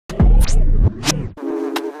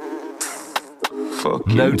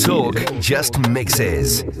Fucking no talk, just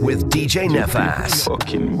mixes with DJ Nephas.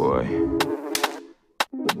 Fucking boy.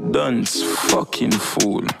 Dunce fucking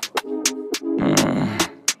fool.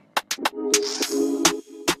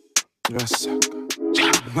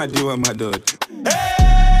 What do you want, my dog?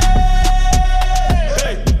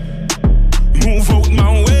 Hey! Move out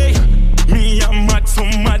my way. Me, I'm mad for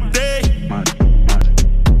my day.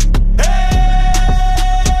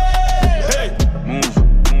 Hey!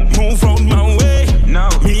 Move out my way. Now.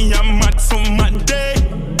 Me, I'm mad for my day.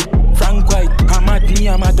 Frank White, I'm mad, me,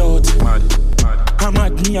 I'm a dot. I'm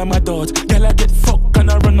mad, me, I'm a dot. Girl, I get fucked and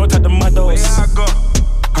I run out of the mad house. Where I go?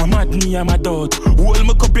 I'm mad, me, I'm a dot. Hold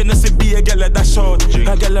my cup, you know, see be a girl at that short.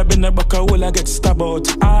 A girl I been a back a hole, I get stabbed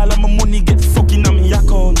out. All of my money get fucking on me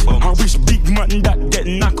account. I wish big man that get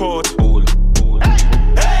knocked out.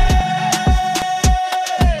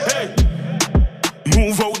 Hey!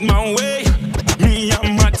 Move out my way. Me,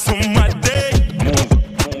 I'm mad for my day.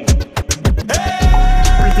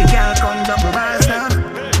 Pretty girl, come double bars now.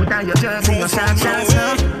 Put on your jersey, your short shorts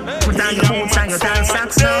now. Put on your boots and your tan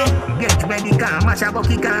socks now. Get ready, come match a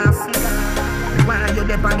bucky calf. Me want you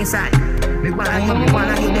there on the side. Me want you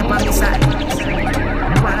there on the side. Me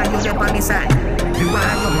want you there on the side. Me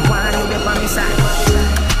want you there on the side.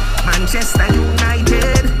 Manchester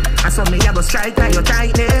United. I saw me a go strike like your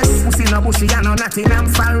tightness. Pussy no bushy and no Nottingham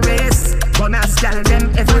Forest. Gunners gal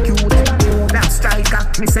them ever cute. That striker,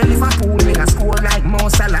 me say Liverpool. Me a score like Mo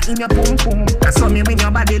Salah in your pum pum. I saw me win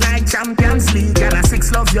your body like Champions League. And a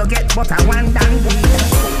 6 love you get, but I want that week.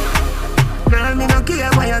 Girl, me no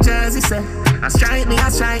care what your jersey say. I strike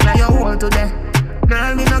like your whole today.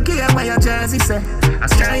 Girl, me no care what your jersey say. I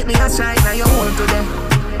strike like your whole today.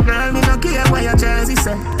 Girl, me no care what your jersey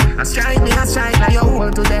say. I strike like your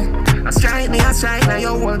whole today. I strike like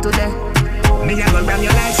your whole today. Me a go ram you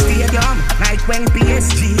like stadium, like when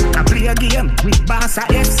PSG I play a game with Barca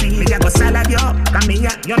FC. Me a go salad you, cause me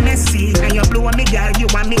a your Messi. And you blow me girl, you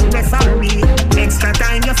want me referee. Extra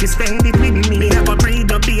time you fi spend it with me. Me a go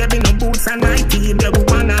breed up baby, no boots and my team. You go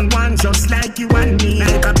one on one just like you and me.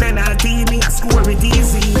 Like a penalty, me a score it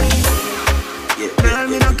easy. Girl,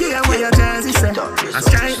 me no care what your jersey say. I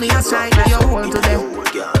strike like your whole today.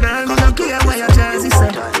 Girl, me no care what your jersey say.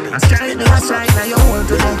 I strike like your whole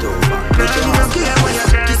today. Girl, me no care what your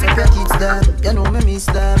jersey say. Kiss up your kids, them. You know me miss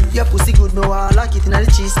them. Your pussy good, me want like it in the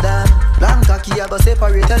cheese, them. Long cocky, I go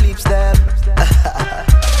separate your lips, them.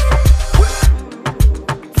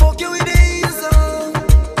 Fuck you with the ease on.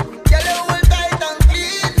 Girl, you hold tight and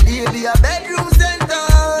clean. Baby, a bedroom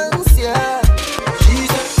sentence, yeah. She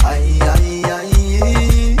said,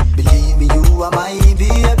 believe me, you are my baby.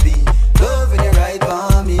 Loving you right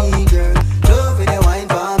for me, girl. Loving you wine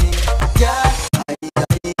for me, yeah.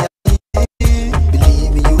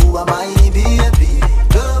 Believe me, you are my baby.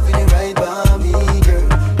 Loving you right for me, girl.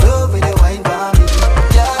 Loving you wine for me,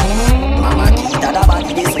 yeah. Mama keep that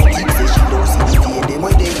body, they so deep, say she don't see the fear, them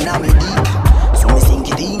when they in a me deep. So me sink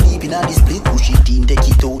it in deep in a the split, push it in, take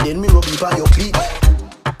it out, then me rub it on your clit.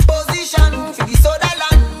 Position for the soda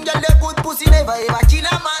land, girl, the good pussy never ever kill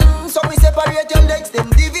a man. So me separate your legs, them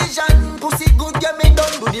division. Pussy good, get me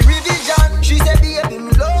done, do the revision. She said, baby,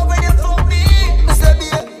 me love when you fuck me. Me say,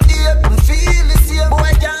 baby, me feel the same.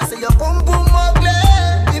 Boy, can't say your pum pum ugly.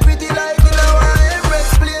 You pretty like you know I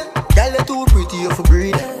explain. Girl, you too pretty, you for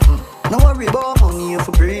breed. No worry about money, you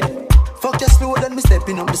for breed. Fuck you slow, then me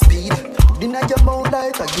stepping up the speed. Deny your mouth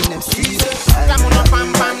like I give them seed. Come on up, bam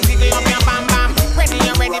bam, jiggle up your bam bam. Ready,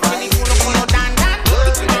 you ready for the culo dan dan.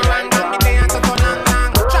 It's in your rang bang, me day and so long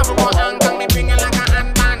long. Travel go hang bang, me bring you like a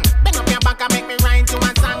handband. Bend up your back and make me ride to a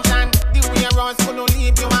sanction. The way you run, couldn't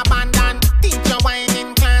leave you abandoned. Teach your wine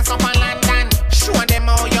in class up in London. Show them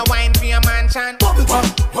how you wine for your mansion.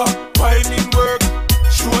 Whining work.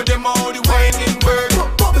 Show them how the whining work.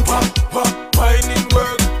 Whining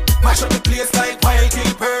work. Mash up the place like Wild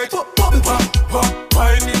Gilbert.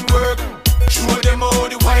 Whining work. Show them how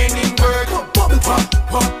the whining work.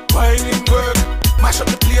 Whining work. Mash up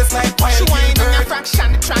the place like Wild She whine in a Gilbert.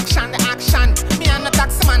 fraction, the traction, the action. Me and the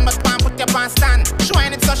taxi man, but can't put your pants stand. She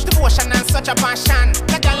whine in such devotion and such a passion.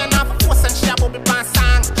 The girl and half a force and she a bubble past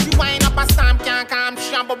song. She whine up a stamp, can't calm.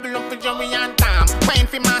 She a bubble up for Jerry and Tom. Whine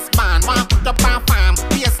for mass band, want put up her farm.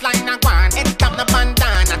 Baseline a guan, head top the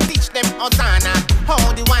bandana. Teach them Hosanna, how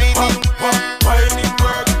the whining work. Whining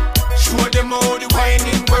work. Show them how the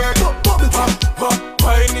whining work.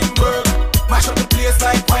 Whining work. Mash up the place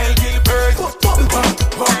like Wild Gilbert.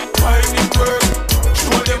 Whining work.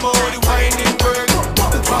 Show them how the whining work.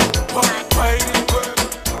 Whining work.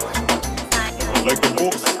 Like the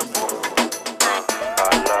books.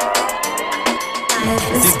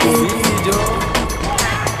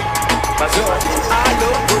 10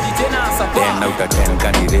 out of 10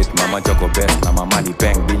 candidate mama choko best na mama ni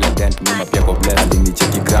peng bila dent mima pia ko bless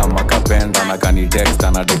alinicheki gram akapenda na kani text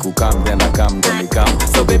na deku kam then akam ndo nikam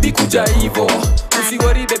so baby kuja hivo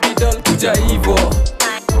usiwori baby doll kuja hivo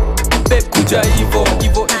babe kuja hivo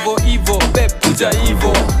hivo babe kuja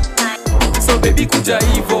hivo so baby kuja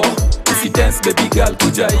hivo usi dance baby girl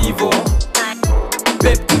kuja hivo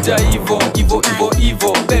babe kuja hivo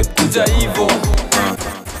babe kuja hivo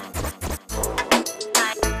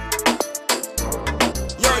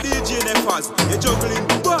DJ Nephas, you're juggling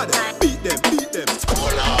bad. Beat them.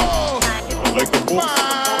 Like a boss.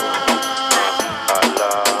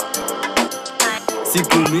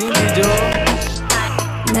 Siku mingi jo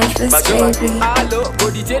Nephas baby. Hello,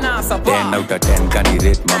 body tena sapa 10 out of 10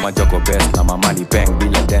 candidate mama choko best na mama ni peng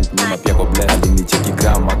bila dent mima pia ko bless alinicheki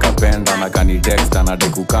gram akapenda na kani text na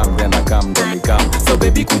deku kam then akam ndo nikam so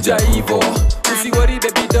baby kuja hivo usiwori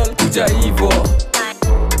baby doll kuja hivo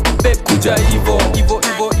babe kuja hivo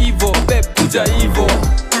babe kuja hivo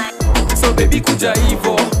so baby kuja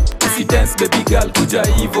hivo usi dance baby girl kuja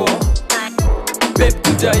hivo babe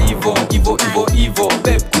kuja hivo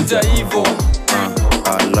babe kuja hivo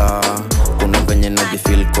ala kuna venye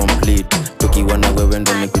najifeel complete tukiwa na wewe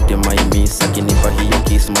ndo nikute my miss akinipa hiyo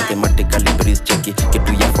kiss mathematically breeze cheki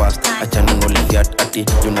kitu ya fast achana no lifiat ati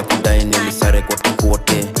tunakudai nilisare kwa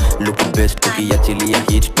tukote look best tukiachilia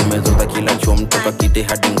hit tumezoza kila chom toka kite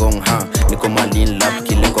hadi ngong ha niko malin lap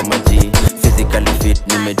kile kwa maji physically fit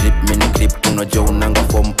nimedrip mini grip unajua unanga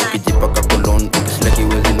form ukijipaka kolon ukisleki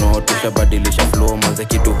wezi no tushabadilisha flow manze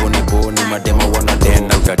kitu honi boni madema wana 10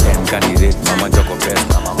 out of 10 candidate mama choko best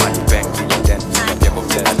na mama ni peng bila dent mima pia ko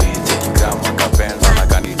bless alinicheki gram akapenda na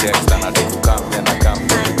kani text na deku kam then akam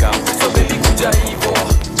ndo nikam so baby kuja hivo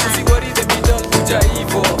usiwori baby doll kuja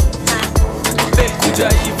hivo babe kuja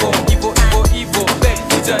hivo babe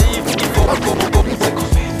kuja hivo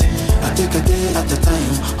I take a day at a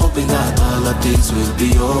time, hoping that all of this will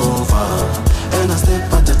be over. And a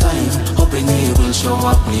step at a time, hoping he will show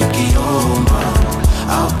up nikiomba.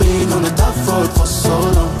 I've been on a tough road for so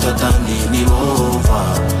long that I need over.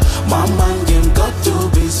 My mind game got to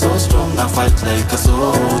be so strong, I fight like a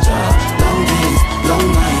soldier. Long days, long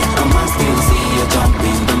night, I might still see a jump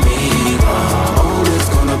in the mirror. Always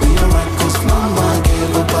gonna be alright, cause mama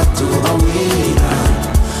gave a back to a winner.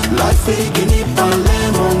 Life faking it by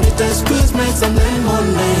lemon, it has squeeze, make some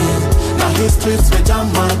lemonade. Now his streets with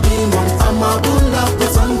jam my demon, I'm a bull up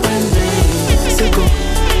with some penny. Sicko,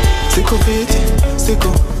 sicko fit,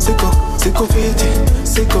 sicko, sicko, sicko fit,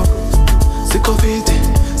 sicko, sicko fit,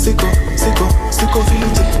 sicko, sicko, sicko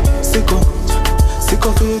fit, sicko,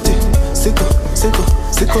 sicko fit, sicko, sicko,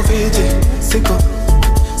 sicko fit, sicko,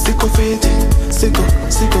 sicko fit, sicko,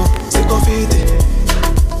 sicko, sicko fit.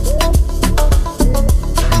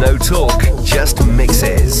 No talk, just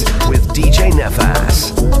mixes with DJ Nephas.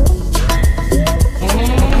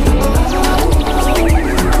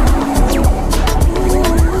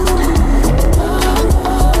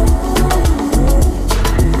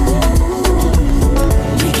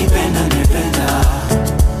 Nikipenda nimependa,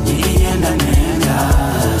 nikienda nenda,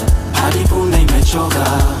 hadi punda imechoka,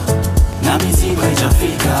 na mizigo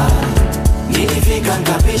haijafika. Nilifika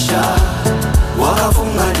nkapisha,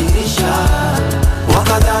 wakafunga dirisha,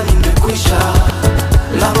 wakadhani nimekwisha,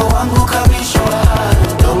 lango wangu kabishwa.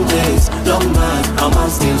 Long days, long night, I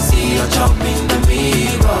must still see a jump in the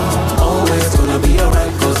mirror. Always gonna be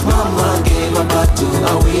alright, cause mama gave a back to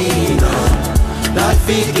a winner. Life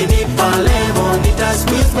in it by lemon, it has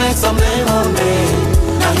squeeze, make some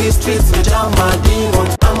lemonade. Now his streets with jam my demon,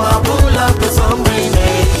 I'm a bull up with some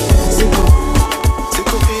grenade. Sicko,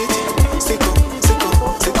 sicko fit, sicko, sicko,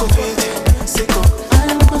 sicko fit, sicko,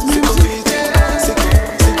 sicko fit, sicko,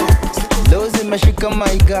 sicko. Leo zimeshika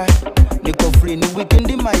my guy, niko free ni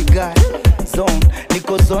weekend my guy. Zone,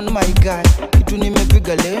 niko zone my guy. Kitu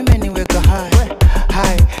nimepiga leo imeniweka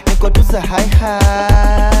high, niko tuza high.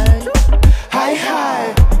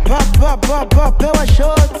 Pa, pewa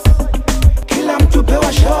shots. Kila mtu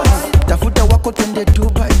pewa shots. Tafuta wako twende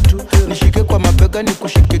 2x2. Nishike kwa mabega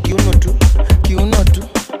nikushike kiuno tu.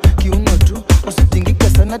 Usitingike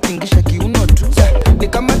sana, tingisha kiuno tu. Ni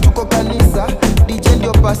kama tuko kanisa, DJ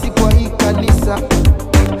ndio basi kwa hii kanisa.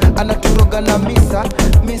 Anaturoga na misa,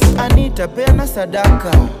 Miss Anita peana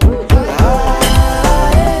sadaka.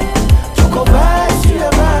 Tuko vibes,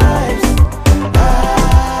 yeah vibes.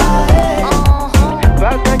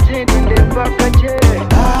 Baka jende, baka jende.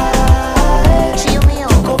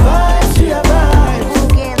 Tuko vibes, yeah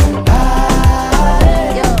vibes.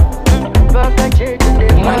 Baka jende,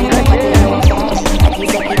 baka jende.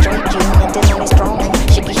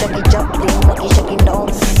 Shiki shaki jumping, rocky shaki down.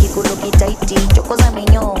 Kikulo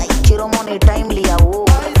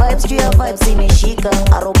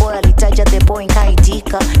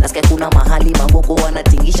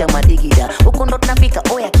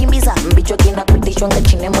twanga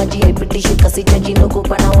chini maji haipitishi kasi jaji no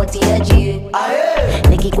kupana watiaji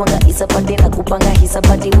nikikwanga hisabati na kupanga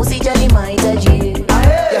hisabati usijali mahitaji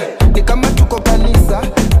ni kama tuko kanisa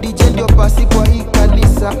DJ ndio basi kwa hii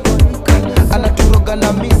kanisa anaturoga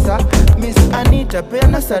na misa Miss Anita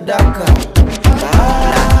peana sadaka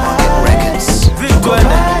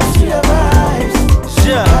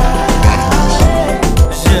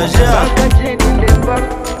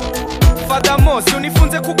Furthermore,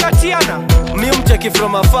 unifunze kukatiana. Mi mcheki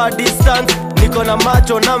from a far distance. Niko na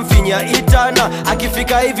macho na mfinya itana.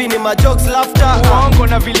 Akifika hivi ni majokes laughter. Uongo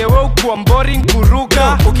na vile we ukuwa boring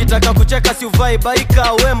kuruka. Ukitaka kucheka si uvai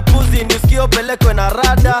baika. We mpuzi ni usikio pelekwe na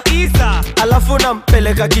rada. Iza alafu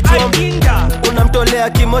nampeleka kichombi. Unamtolea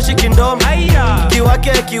kimoshi kindomi.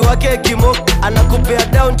 Kiwake kimo. Anakupea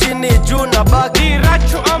down chini juu na back. Ni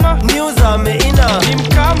racho ama news ameina. Ni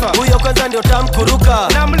mkamba huyo kwanza ndio tamkuruka.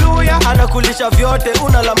 Na mluya anakulisha vyote.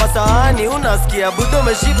 Unalama sahani unasikia budo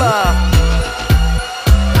meshiba.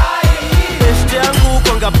 Beshte yangu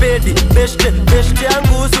konga pedi. Beshte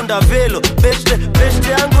yangu sunda velo.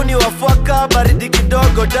 Beshte yangu ni wafuaka. Baridi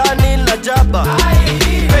kidogo dani na jaba.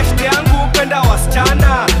 Beshte yangu penda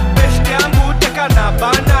wasichana. Beshte yangu teka na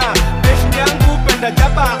bana. Beshte yangu penda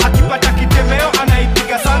jaba. Akipata kitemeo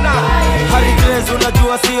anaipiga sana. Harry Grace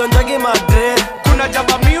unajua siyo njagi madre. Kuna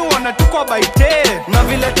jaba miu wanatukwa baite. Na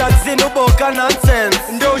vile taxi nuboka nonsense.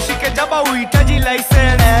 Ndio ushike jaba uhitaji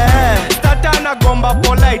license. Stata na gomba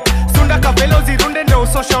polite. Sunda kabelo zirunde ndio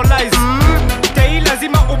socialize. Tei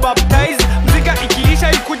lazima ubaptize. Mzika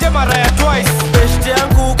ikiisha ikuje mara ya twice. Beshte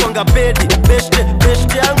yangu konga pedi.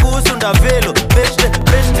 Beshte yangu sunda velo.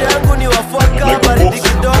 Beshte yangu ni wafuaka. Baridi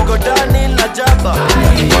kidogo dani na jaba.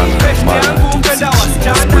 Beshte yangu penda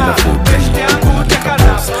wasichana. Beshte yangu teka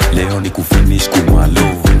na leo ni kufinish kumalo.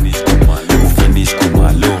 Kufinish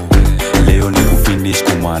kumalo. Leo ni kufinish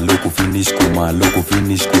kumalo. Kufinish kumalo.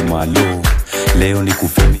 Kufinish kumalo. Leo ni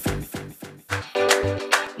kufinish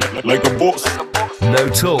like a boss. No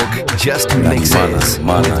talk, just mixes.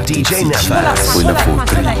 Mana DJ Nephas. Wila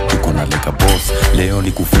 4-3, tuko na like a boss. Leo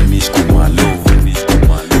ni kufinish kumalo.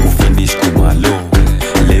 Kufinish kumalo.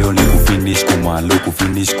 Leo ni kufinish kumalo.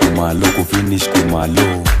 Kufinish kumalo. Kufinish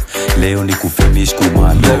kumalo. Leo ni kufinish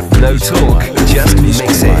kumalo. No talk, just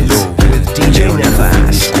mixes with DJ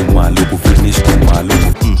Nephas. Kumalo. Kufinish kumalo.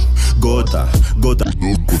 Gota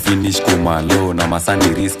kufinish kumalo na masani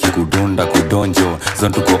riski kudunda kudonjo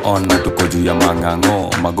zon tuko on na tuko juu ya mangango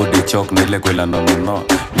magode chok na ile kwela no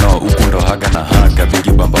ukundo haga na haga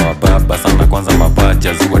bigi bamba wa baba sana kwanza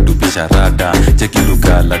mapacha ziwa tupisha rada cheki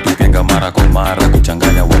lugala tupenga mara kwa mara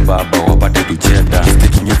kuchanganya wa baba wapate tucheda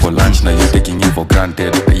taking you for lunch na you taking you for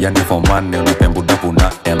granted yani for money unapembu dapu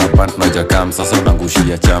na elapant na jakam sasa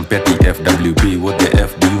unangushia champeti FWB what the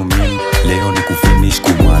F do you mean leo ni kufinish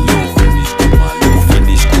kumalo.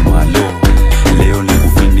 Kufinish kumalo. Leo ni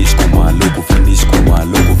kufinish kumalo. Kufinish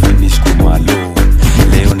kumalo. Kufinish kumalo.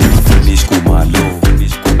 Leo ni kufinish kumalo.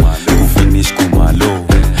 Kufinish kumalo.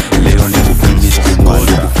 Leo ni kufinish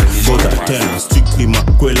kumalo. Gota tena strictly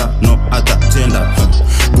makwela no other tender.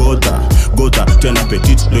 Gota tena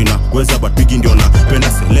petit lo inaweza but bigi ndio napenda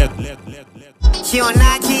select.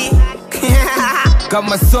 Kionaki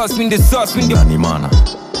kama sauce in the sauce in the nani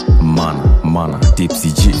mana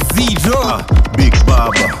tipsy G zero big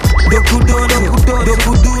baba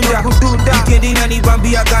dokudunda wikendi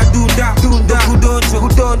inanibambia kadunda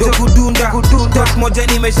dokudunda tot moja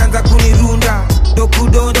nimeshaanza kunirunda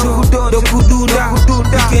dokudunda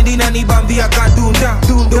wikendi inanibambia kadunda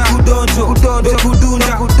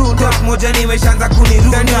dokudunda tot moja nimeshaanza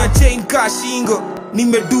kunirunda ndani ya chain kashingo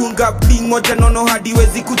nimedunga bling moja nono hadi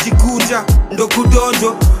wezi kujikunja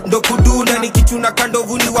ndokudunda nikichuna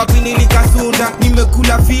kandovu ni wapi nilikasunda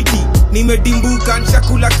nimekula fiti nimedimbuka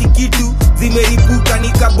nshakula kikitu zimeripuka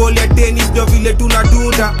nikabole tenis ndo vile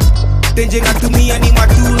tunadunda tenje natumia ni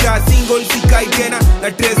matunda single sikai tena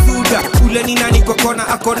na tresuda ule ni nani kokona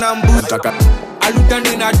akona mbuta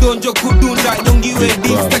alutande na donjo kudunda nyongiwe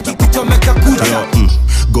distaki kuchomeka kucha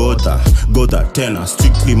Gota tena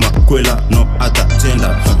strictly makwela no other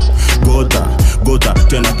tender. Gota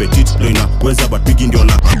tena petit lo inaweza but bigi ndio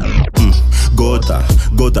na Gota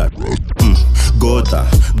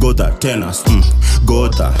tena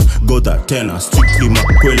Gota tena strictly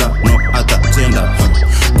makwela no other tender.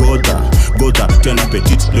 Gota tena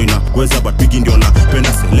petit lo inaweza but bigi ndio napenda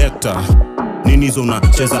selector. Nini hizo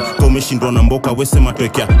unacheza kwa umeshindwa na mboka wesema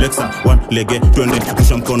twekea Lexa one lege twende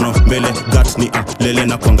kusha mkono mbele gat ni lele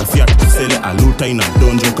na kwanga fiat sele aluta ina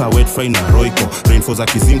donjo ka wet fry na roiko rainfall za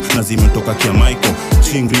kizim na zimetoka kia Michael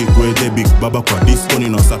chingri gwede big baba kwa disco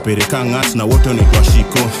ninaosapeleka ngat na wote ni kwa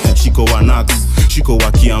shiko wa nax shiko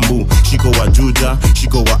wa Kiambu, shiko wa Juja,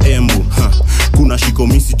 shiko wa Embu. Kuna shiko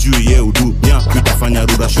misi juu ye udu. Itafanya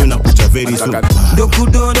rura show na kucha very soon.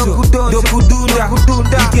 Dokudonjo,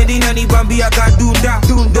 wikendi inanibambia kadunda.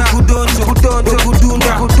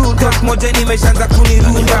 Dokudunda, top moja nimeshaanza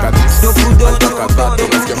kunirunda. Dokudonjo,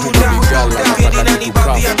 wikendi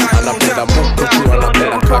inanibambia anapenda Mungu tu,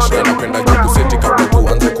 anapenda cash, anapenda juku seti kabla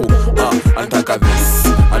tuanze ku antaka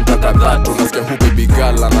this, antaka that. Unasikia hu baby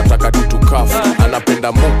girl anataka tutukafu.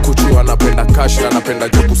 Anapenda Mungu tu, anapenda cash, anapenda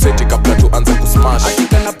juku seti kabla tuanze ku smash.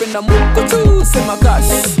 Akika napenda Mungu tu, sema cash.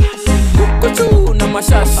 Mungu tu na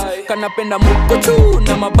mashash, kanapenda Mungu tu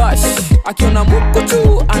na mabash. Akiona Mungu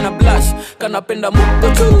tu ana blush, kanapenda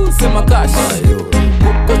Mungu tu, sema cash.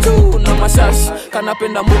 Mungu tu na mashash,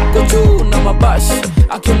 kanapenda Mungu tu na mabash.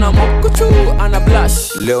 Akiona Mungu tu ana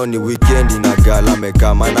blush. Leo ni weekend na gala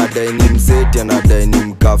mekama, anadai ni mseti, anadai ni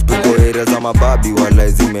mkafu. Tuko area za mababi wala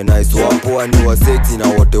zime nice. Wapoa ni waseti na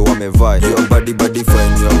wote wamevaa. Your body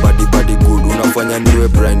fine, your body good. Unafanya niwe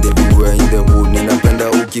blind everywhere in the hood. Ninapenda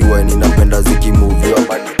ukiwa, ninapenda ziki move. Your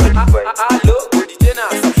body fine.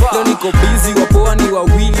 Leo niko busy, wapoa ni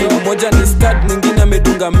wawili. Mmoja ni stud, mwingine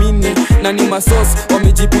amedunga mini. Na ni masos,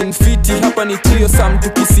 wamejipin fiti. Hapa ni trio sam,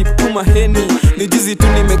 tukisipuma heni. Ni jizi tu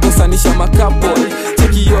nimekosanisha makapol.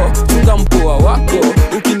 Cheki yo, chunga mpoa wako.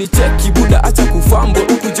 Ukinicheki buda acha kufambo.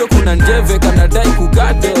 Ukujo kuna njeve, kanadai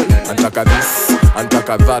kugadol. Antaka this,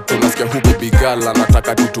 antaka that. Unasikia hu baby girl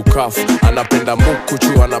anataka tutukafu. Anapenda Mungu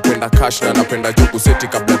tu, anapenda cash, anapenda juku seti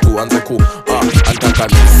kabla tuanze ku antaka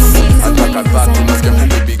this, antaka that. Unasikia hu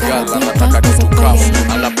baby girl anataka tutukafu.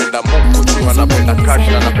 Anapenda Mungu tu, anapenda cash,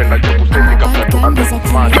 anapenda juku seti kabla tuanze ku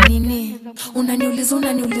smash.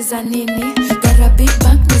 Unaniuliza nini? Got a big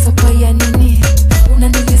bank, neza kwa ya nini?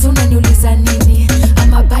 Unaniuliza nini?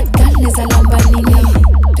 I'm a bad girl, neza lamba nini?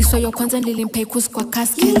 Riswa ya kwanza nilimpay kus kwa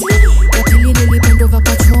casket. Ya pili nilibend over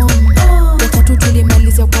patron. Ya tatu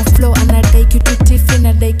tulimalizia kwa flow. Anadai kitu tifi,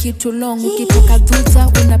 anadai kitu long. Ukitaka dhuza,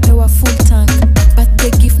 unapewa full tank. Birthday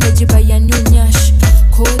gift najiba ya new nyash.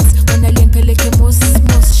 Codes, wanalienpeleke mos.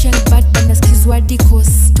 Shank bad, banaskizwa dikos.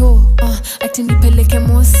 Ati nipeleke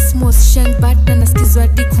mos. Shank bad, banaskizwa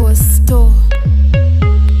dikos.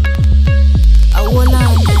 Awola.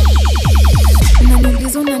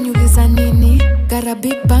 Unaniuliza nini? Got a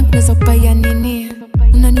big bank, neza kupaya nini?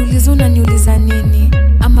 Unaniuliza nini?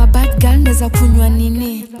 I'm a bad girl, neza kunywa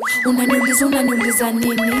nini? Unaniuliza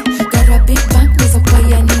nini? Got a big bank, neza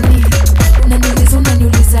kupaya nini?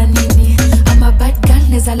 Unaniuliza nini? I'm a bad girl,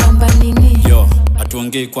 neza lamba nini? Yo,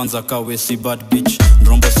 atuongei kwanza kawe si bad bitch.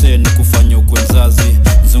 Nrombo se ni kufanya ukwe mzazi.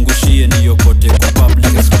 Mzungushie ni yokote kwa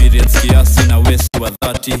public experience kiasi na wesi wa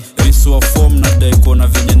 30. Risu wa form na dai kuona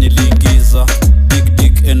venye niliigiza. Big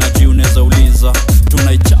dick energy uneza uliza.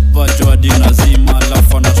 Tunaichapa joadi nazima.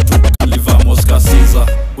 Lafa na stuka liva moska siza.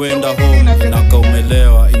 Wenda home inaka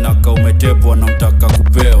umelewa. Inaka umetepwa na mtaka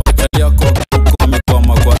kupewa. Kali yako kuko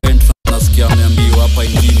amekwama kwa entrance. Nasikia ameambiwa hapa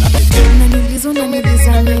ingine.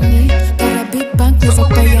 Unaniuliza nini? Got a big bank, neza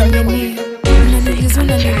kupaya nini? Unaniuliza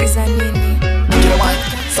nini?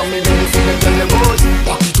 So me do see them tell them boys,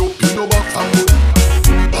 back it up, you know back from booty.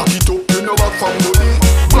 Back it up, you know back from booty.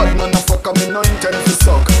 Bad man a fucker, me no intend to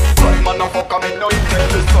suck. Bad man a fucker, me no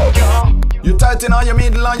intend to suck. You tight in all your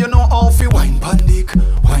middle and you know how fi wine pandick,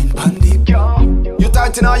 wine pandick. You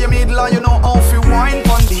tight in all your middle and you know how fi wine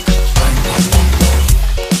pandick, wine pandick.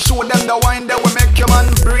 Show them the wine that will make your man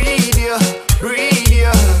breathe, yeah, breathe,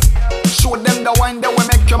 yeah. Show them the wine that will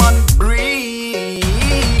make your man breathe,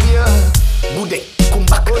 yeah. Bude.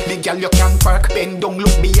 The girl you can work. Bend down,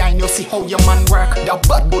 look behind you, see how your man work. The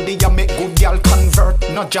bad body you make good girl convert.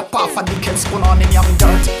 Not drop off of the kids put on in your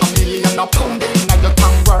dirt. $1 million in your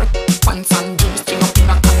tongue work. Pants and jeans string up in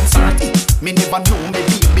a concert. Me never knew me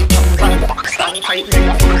baby can run. Stand tight, me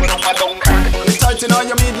a fool when I don't crack. You tight in all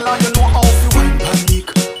your middle and you know how to wine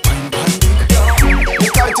pandick, wine pandick.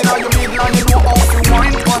 You tight in all your middle and you know how to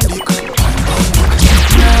wine pandick, wine pandick.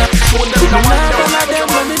 Show them the wine that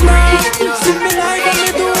See me like and me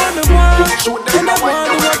do what me want. And I want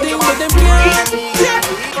to do what they with them can't.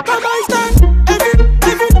 Come on, stand.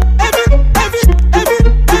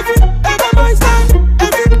 Every my stand.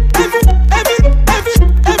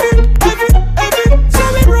 So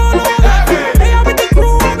me roll up. Hey, I'm with the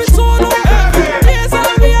crew, I'm with solo. Yes,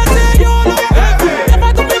 I'll be a say YOLO.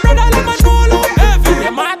 Never to me brother, let my solo.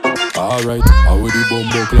 You mad? Alright, I will the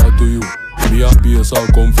bumbo clad to you. Me a BS, I'll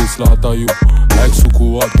come fi slaughter you. Like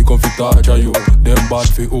Suku up, we come fit touch you. Them bad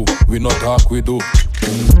fi who, we not talk we do.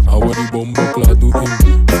 I want the bumbo clad do him.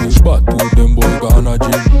 Feel bad to them boy gonna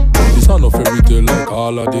gym. This a no fairy tale like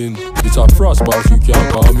Aladdin. It's a frost bath, you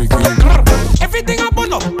can't call me king. Everything I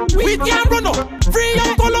burn up, we can't run up. Free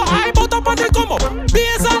and color, I bout up and they come up.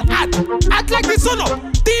 Basil act like the sun up.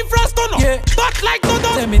 Team frost turn up, not like no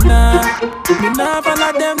dog. Tell me nah,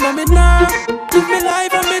 follow them, no me nah. Live me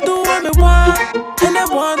life and me do what me want. And them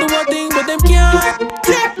want do one thing, but them can't.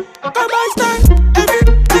 Yeah, come on, stand. Every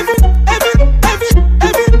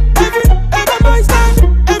come on, stand.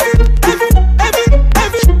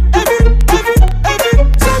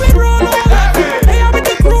 So we roll up. Hey, I'm with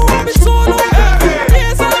the crew, I'm with solo.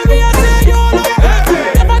 Yes, I'll be a say YOLO.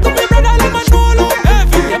 Never do me brother, let me know.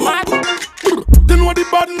 Yeah, man. They know the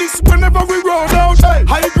badness whenever we roll out.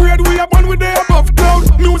 High grade, we are born with the above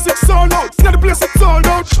cloud. Music sold out, now the place it's sold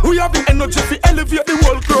out. We have the energy to elevate the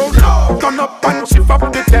whole crowd. Turn up and shift up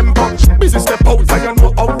the tempo. Busy step out, I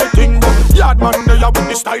know how the thing go. Yard man, they have with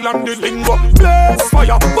the style and the lingo. Blaze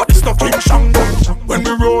fire, but it's no King Shango. When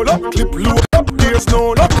we roll up, clip load up, there's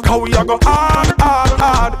no luck. How we a go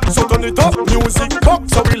hard. So turn it up, music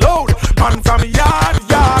box, so we load. Man from yard.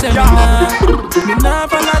 Me nah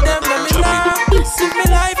follow them, no me nah. Live me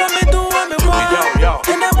life and me do what me want.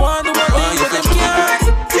 And them want do one thing, but them can't.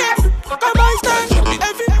 Yeah, come on, stand.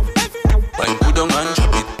 Wine good on and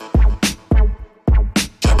chop it.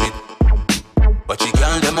 Chop it. But you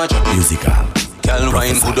can't them a chop it. Musical. Girl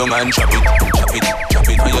wine good on and chop it. Chop it. Chop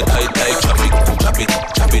it. When you tight like chop it. Chop it.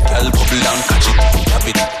 Chop it. Girl bubble and catch it. Chop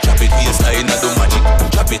it. Chop it. Waistline a do magic.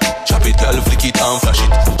 Chop it. Chop it. Girl flick it and flash it.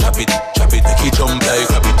 Chop it. Chop it. Make it jump like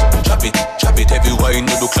rabbit. Chop it. Chop it. Every wine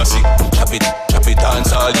you do classic. Chop it. Chop it.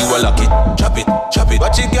 Dance all you a lock it. Chop it. Chop it.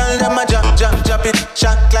 Watch it, girl, them a chop it.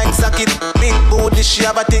 Shot like socket. Big booty, she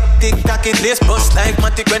have a tick tack it. Lace bust like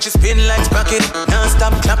matic when she spin like sprocket.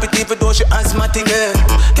 Non-stop clap it even though she asthmatic.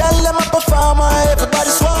 Girl, them a performer, everybody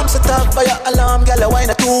swarm. Set up by your alarm, girl, a wine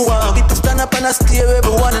a 2-1. People stand up and a stare,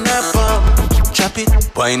 everyone in her palm. Chop it.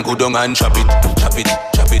 Wine good on and chop it. Chop it.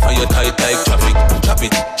 Chop it. When you tight like traffic. Chop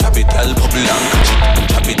it. Chop it. Girl bubble and catch it.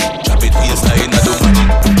 Chop it. Chop it. Waistline a do magic.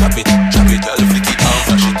 Chop it. Chop it. Girl flick it and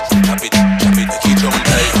flash it. Chop it. Chop it. Make it jump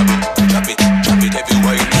like rabbit. Chop it. Chop it. Every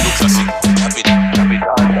wine you do classic. Chop it. Chop it.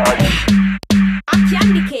 I'm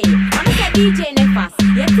Candy K. I'm a DJ Nephas.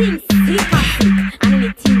 You think sick or sick? And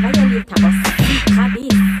anything violator but sick or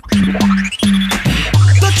this.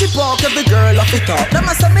 Touch it walk every girl off the top. Them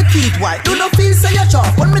a say me teeth white. Do not feel say you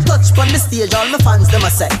chop. When me touch on the stage, all my fans them a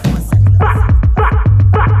say.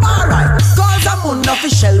 Alright, cause I'm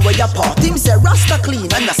unofficial where you part. Him say Rasta clean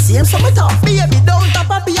and the same so me talk. Baby don't tap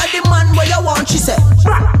a be a the man where you want, she say.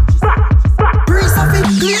 Breeze of it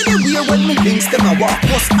clear the way when me links them a walk.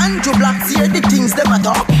 Was Andrew Black hear the things them a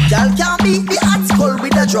talk. Y'all can't beat the hot skull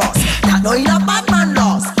with the draws. That no in a bad man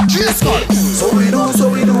laws. Drill skull. So we do it.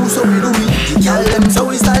 The girl them so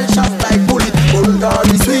we style sharp like bullet.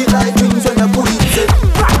 Bulgari sweet like wings when you pull it. Say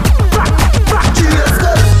drill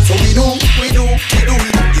skull. So we do it.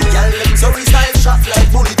 The girl them so we style sharp like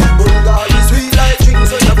bullet. Bulgari sweet like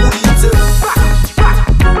wings when you pull it. Say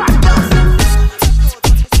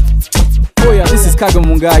oh yeah, this is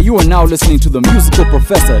Kagamunga. You are now listening to the musical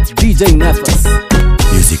professor, DJ Nephas.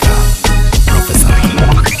 Musical professor.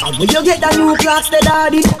 And when you get the new clocks, the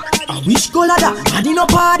daddy, I wish color that, daddy no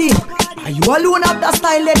party. Are you alone have the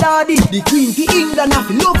style, the daddy? The queen to England, have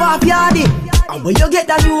love of yardy. And when you get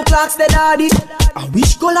the new clocks, the daddy, I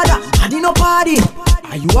wish color that, daddy no party.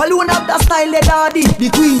 Are you alone have the style, the daddy? The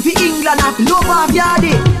queen to England, have love of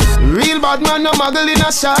yardy. Real bad man, no muggle in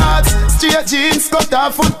a shots. Straight jeans, cut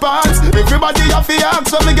off foot pants. Everybody have to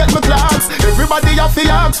ask when me get my clocks. Everybody have to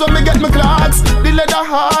ask when me get my clocks. The leather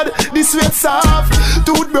hard, the sweat soft.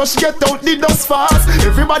 Toothbrush get out the dust fast.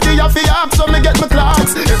 Everybody have to ask when me get my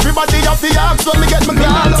clocks. Everybody have to ask when me get my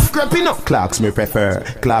clocks. I love creeping up. Clocks me prefer.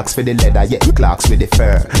 Clocks for the leather, yeah. Clocks for the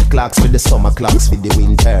fur. Clocks for the summer, clocks for the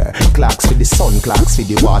winter. Clocks for the sun, clocks for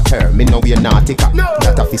the water. Me know we're nautica,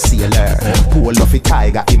 not a sailor. Pool of a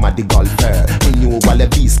tiger, him a the golfer. Me knew all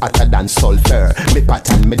the beast hotter than sulfur. Me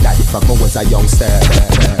pattern me daddy from I was a youngster.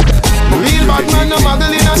 Real bad man, no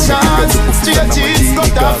muggle in a shots. Straight jeans,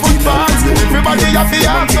 cut off foot pants. Everybody have to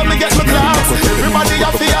ask when me get my clocks. Everybody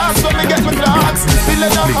have to ask when me get my clocks. The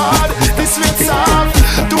leather hard, the sweat soft.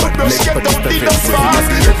 Toothbrush get out the dust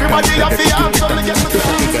fast. Everybody have to ask when me get my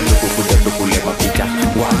clocks.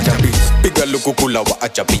 Piga lukukula wa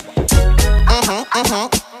achapi.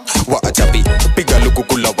 Wa achapi. Piga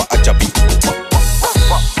lukukula wa achapi.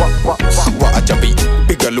 Wa achapi.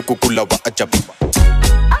 Piga lukukula wa achapi.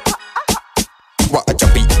 Wa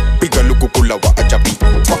achapi. Piga lukukula wa achapi.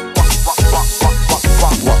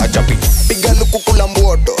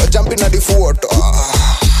 jump in the photo.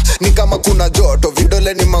 Ni kama kuna joto,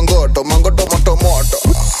 vidole ni mangoto, mangoto moto moto.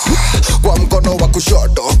 Kwa mkono wa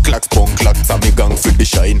kushoto, clacks pong clacks amigang fit the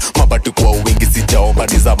shine. Mabati kwa wingi sijaomba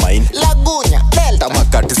ni za mine. Lagunya, delta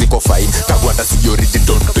makati ziko fine. Kagwanda security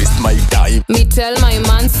don't waste my time. Me tell my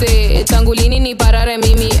man say tangu lini ni parare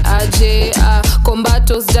mimi aje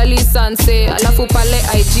kombatos jali sanse alafu pale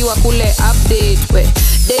IG wa kule update we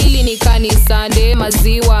daily ni kanisande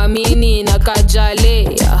maziwa mini na kajale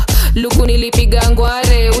luku nilipiga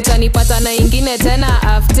ngware utanipata na ingine tena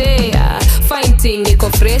after fighting niko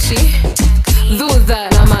freshi dhudha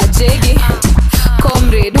na majegi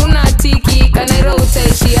comrade unatiki kanero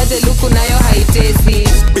utaishi aje luku nayo haitezi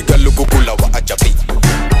piga luku kula wa ajabi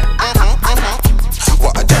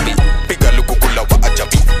wa ajabi piga luku kula wa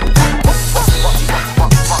ajabi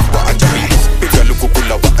wa ajabi piga luku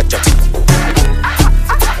kula wa ajabi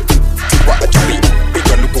wa ajabi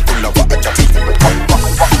piga luku kula wa ajabi.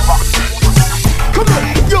 Come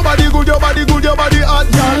on, your body good, your body good, your body hot,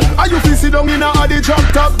 girl. Are you feel sit down in a the drop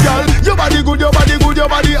top, girl? Your body good, your body good, your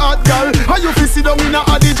body hot, girl. Are you feel sit down in a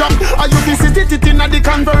the drop? Are you feel sit it in a the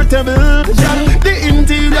convertible, girl? The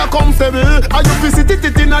interior comfortable. Are you feel sit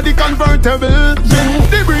it in a the convertible?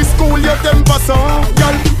 The breeze cool your temper, so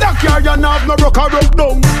girl. That car you have no rock or rock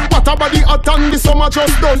down. What a body hot and the summer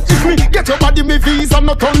just done. If me get your body, me visa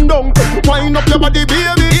no turn down. Wind up your body,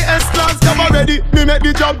 baby. The S-Class never ready. Me make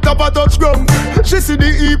the job top a touch ground. She see the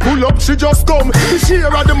E pull up, she just come. She hear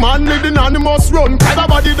the man leading animals run. Kind of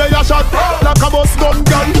body they a shot like a bus gun,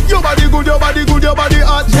 girl. Your body good, your body good, your body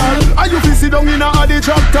hot, girl. Are you feel sit down in a the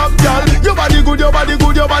drop top, girl? Your body good, your body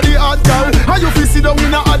good, your body hot, girl. Are you feel sit down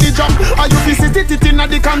in a the drop? Are you feel sit it in a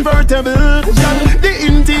the convertible, girl? The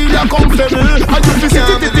interior comfortable. Are you feel sit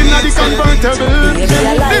it in a the convertible?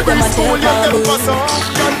 The breeze cool your temper, so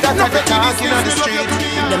girl. That a the talk in the street.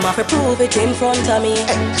 Them have to prove it in front of me.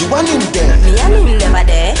 You want him there? Me and him never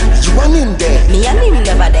there. You want him there? Me and him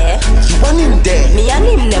never there. You want him there? Me and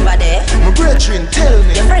him never there. My brethren, tell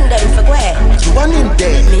me. Your friend them for where? You want him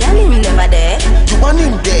there? Me and him never there. You want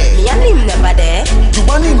him there? Me and him never there. You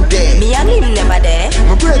want him there? Me and him never there.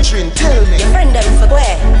 My brethren, tell me. Your friend them for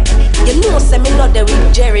where? You know say me not there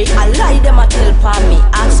with Jerry. I lie them a tell pa me.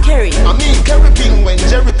 Ask Kerry. I mean Kerry Ping when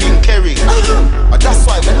Jerry Ping Kerry. But that's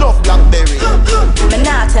why me love Blackberry. Me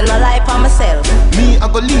not tell no lie pa myself. Me I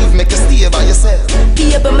go leave, make you stay by yourself.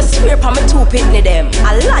 Baby, me swear pa me two pitney them.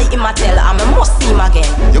 I lie him a tell and me must see him again.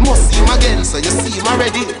 You must see him again, so you see him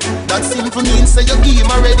already. That simple means say you give him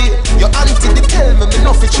already. Your auntie they tell me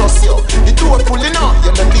no fi trust you. The door pulling out, you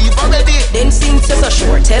no leave already. Then since you're so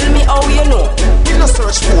sure, tell me how you know. We no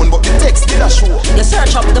search phone, but the text did a show. You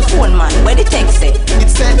search up the phone, man. Where the text say? It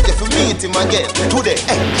said you fi meet him again today.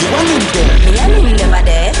 You want him there? Me and him never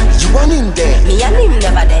there. You want him there? Me and him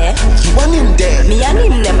never there. You want him there? Me and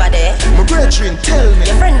him never there. My brethren, tell me.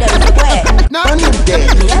 Your friend them where? Want him there?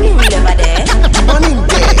 Me and him never there. You want him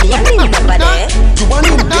there? Me and him never there. You want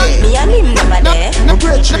him there? Me and him never there. My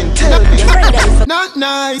brethren, tell me. Your friend them not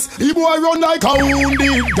nice. The boy run like a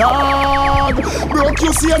wounded dog. Broke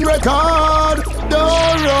you same record.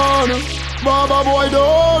 Don't run, Baba boy,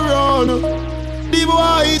 don't run. The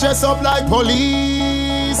boy dress up like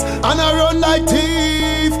police and I run like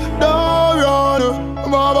thief. Don't run,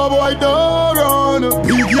 Baba boy, don't run.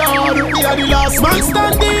 Big yard, we are the last man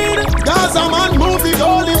standing. Gaza man move the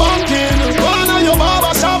goalie banking. One of your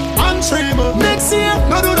barber shop and trim. Next year,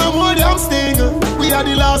 no do no more damn sting. We are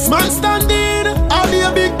the last man standing. I'll be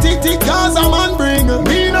a big tick Gaza man bring.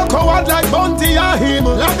 Me no coward like Bunty or him.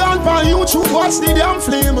 Log on for YouTube, watch the damn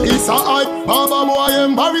flame. It's a hype, Baba boy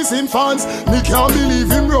embarrassing fans. Me can't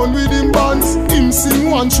believe him run with him bands. Him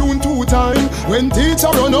sing one tune 2 times. When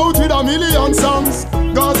teacher run out with 1,000,000 songs.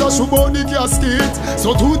 Gaza should bout the casket.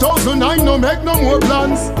 So 2009 no make no more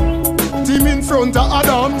plans. Team in front of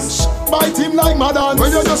Adams. Bite him like Madden.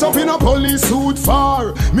 When you just up in a police suit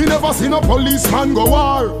far. Me never seen a policeman go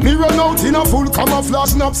war. Me run out in a full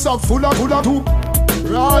camouflage knapsack full of two.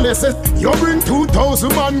 Raleigh says, you bring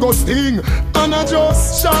 2,000 man go sting. And I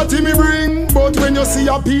just shot him me bring. But when you see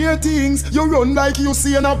a peer things, you run like you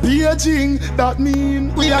see an a paging. That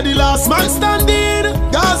mean we are the last man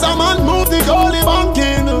standing. Gaza man move the goalie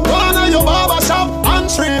banking. One of your barber shop and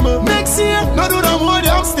trim. Next year, no do no more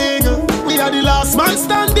damn sting. We are the last man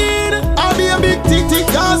standing. I'll be a big tick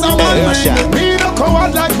Gaza man bring. Me no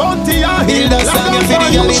coward like Bunty and him. Build a song and for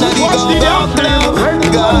the girl inna the go-go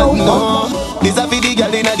club. God no. This a for the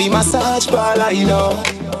girl inna the massage parlor, you know.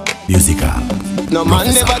 Musical. No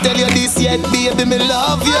man never tell you this yet, baby, me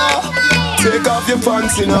love you. take off your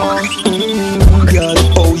pants, you know. Girl,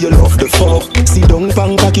 oh you love the fuck. See don't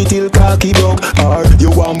pan cocky till cocky broke. Or you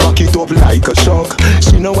want back it up like a shock.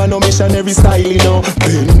 She know I no missionary style, you know.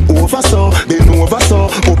 Bend over so, bend over so.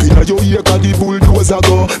 Up inna your ear 'cause the bulldozer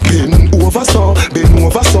go. Bend over so, bend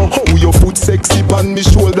over so. How your foot sexy pan me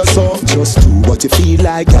shoulder so. Just do what you feel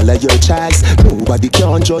like, girl of your choice. Nobody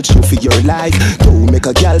can judge you for your life. Don't make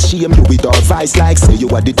a girl shame you with our vice. Like say you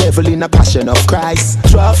are the devil in a passion of Christ.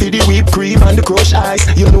 Try for the whipped cream and the crushed ice.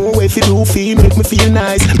 You know if you do feel make me feel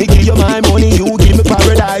nice. Me give you my money, you give me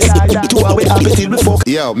paradise. Two hours happy till we fuck.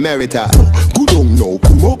 Yo, Merita. Good on no,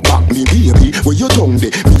 come up back me baby. Where you tongue de,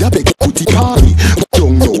 me a beg putty party. Good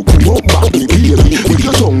on no, come up back me baby. Where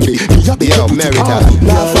you tongue de, me a beg putty party.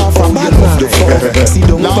 Laugh off from bad man. See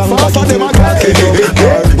don't bang back in the cocky.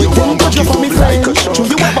 You want back it up like a show.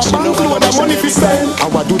 You ever bank load of money fi spend?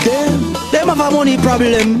 And what do them? Them have a money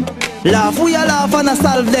problem. Laugh, we a laugh and a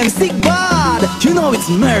solve them sick bad. You know it's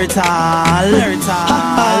marital.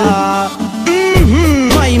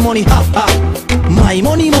 My money, ha ha. My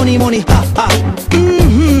money, ha ha.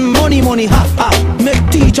 Money, ha ha. Make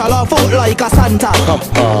teacher laugh out like a Santa.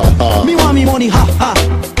 Me want me money, ha ha.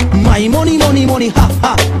 My money, ha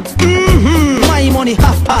ha. My money,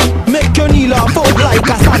 ha ha. Make your knee laugh out like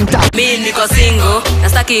a Santa. Mi niko single, na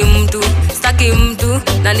staki mtu,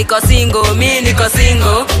 na niko single, mi niko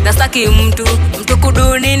single, na staki mtu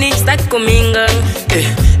kudu nini, staki kuminga.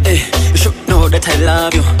 You should know that I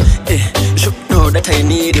love you. You should know that I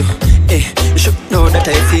need you. You should know that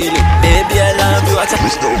I feel you. Baby, I love you.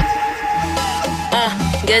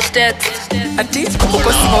 Get text. Ati,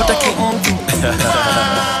 uko simota kiomtu.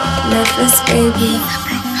 Nephas baby.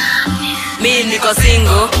 Mi niko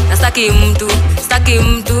single, na staki mtu,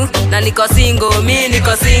 na niko single, mi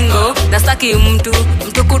niko single, na staki mtu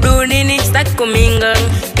kudu nini, staki kuminga.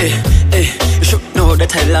 You should know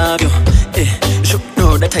that I love you. You should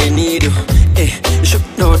know that I need you. You should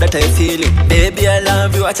know that I feel you. Baby, I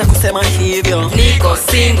love you. Acha kusema hivyo. Niko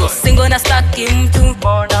single na staki mtu.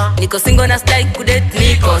 Niko single na staki kudate.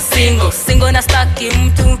 Niko single na staki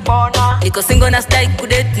mtu. Niko single na staki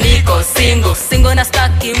kudate. Niko single na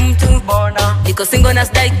staki mtu. Niko single na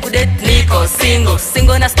staki kudate. Niko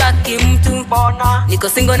single na staki mtu. Niko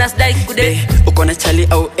single na staki kudate. Uko na chali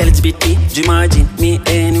au LGBT? Imagine me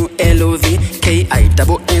and you LOV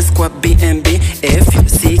KISS kwa BMB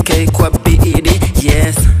FUCK kwa BED.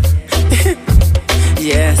 Yes.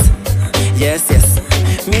 yes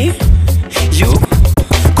me you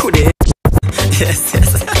kude. Yes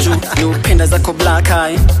you penda zako black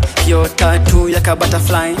eye. Your tattoo yaka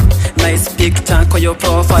butterfly. Nice picture kwa your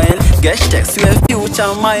profile. Guest text you a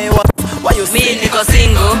future my wife. Why you mi niko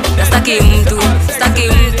single, na staki mtu,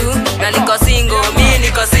 na niko single, mi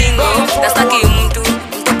niko single, na staki mtu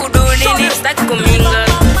kudu nini, staki kuminga.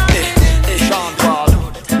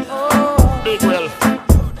 Big Will.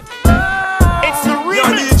 It's the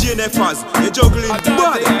remix. DJ Nephas, you juggling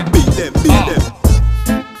bad. Beat them.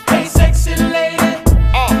 Hey sexy lady,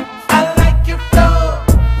 I like your flow.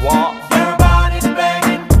 What? Your body's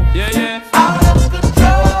banging. Yeah. Out of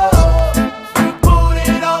control. You put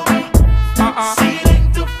it on me.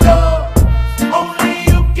 Ceiling to floor. Only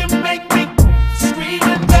you can make me scream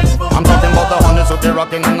and beg for more. I'm talking about the hundreds who be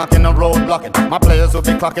rocking and knocking the road blocking. My players who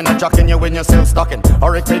be clocking and jocking you when you're still stocking.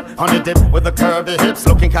 Or a clip on your dip with the curvy hips.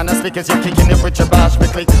 Looking kinda slick as you're kicking it with your bash me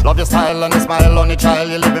click. Love your style and your smile on your child.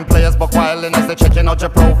 You living players buck wildin' as they checking out your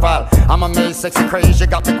profile. I'm amazed, sexy craze. You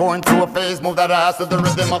got me going through a phase. Move that ass to the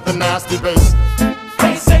rhythm of the nasty bass.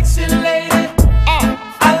 Hey sexy lady,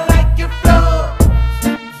 I like your flow.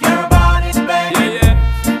 Your body's banging.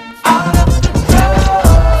 Out of control.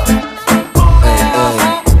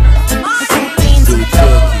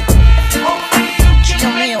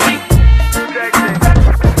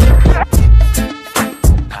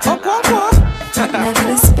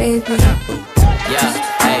 Nephas baby.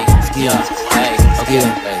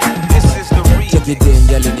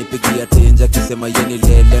 Chekidenge alinipigia tenja kisema yeni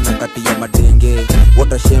lele na kati ya madenge.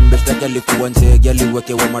 Wota shembe shtaki alikuwa njege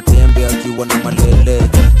aliwekewa matembe akiwa na malele.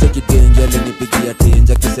 Chekidenge alinipigia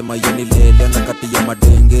tenja kisema yeni lele na kati ya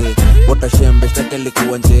madenge. Wota shembe shtaki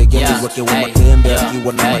alikuwa njege aliwekewa matembe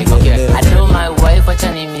akiwa na malele. I know my wife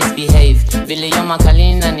wacha ni misbehave. Vile yo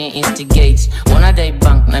makalina ni instigate. Wanna die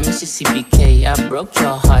bank na Mississippi K. I broke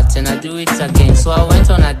your heart and I do it again. So I went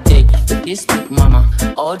on a date with this big mama.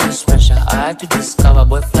 All this pressure I had to discover.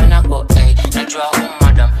 Boyfriend I go hey. Najua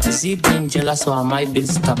madam. Is he being jealous or am I being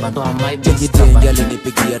stubborn? Chekidenge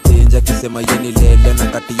alinipigia tenja kisema yeni lele na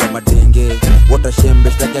kati ya madenge. Wota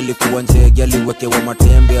shembe shtaki alikuwa njege aliwekewa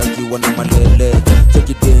matembe akiwa na malele.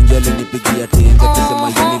 Chekidenge alinipigia tenja kisema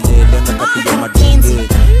yeni lele na kati ya madenge.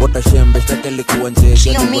 Wota shembe shtaki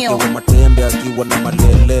aliweke wa matembe akiwa na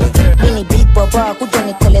malele. Mini big baba kuja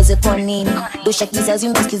niteleze kwa nini. Dosha kizazi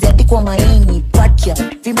msikize hadi kwa maini. Pakia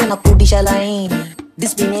vimbe na kurudisha laini.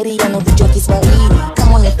 Disciplinary ya no video Kiswahili.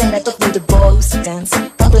 Kama unapenda talk with the boys dance.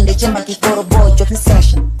 Tanto ende chemba kikoro boy joking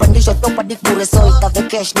session. Pandisha topa dikure so itave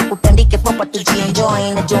cash. Nikutandike popa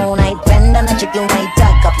tujienjoy. Na jo unaipenda na cheki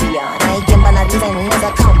unaitaka pia. Na ikemba na design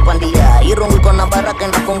unaweza kampandia. Irungu kona baraka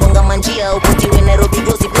na fungonga manjia. Uputiwe Nairobi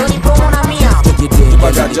gossip yoni promo na mia.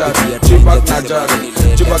 Jibagajat, jibag najat,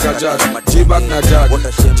 jibagajat, jibag najat,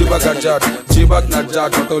 jibagajat, jibag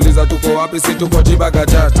najat. Watauliza tuko wapi, si tuko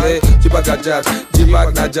jibagajat. Jibagajat,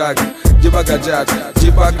 jibag najat, jibagajat,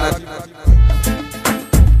 jibag najat.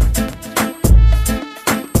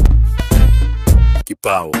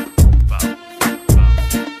 Kipao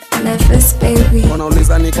Nephas baby.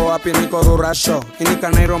 Wanauliza niko wapi, niko Rurasho. Inika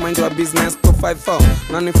Nairo mind your business 254.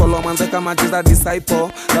 Nani follow manze kama jiza disciple.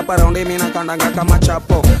 Rapa round mina kandanga kama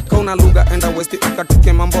chapo. Kauna lugha enda westi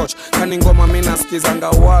ukatike mamboch. Kani ngoma mina skizanga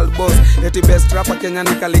world boss. Eti best rapper Kenya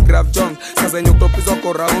ni Calligraph Jones. Sasa nyutopizo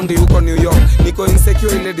ko roundi huko New York. Niko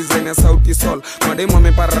insecure ile design ya Sauti Sol. Mademu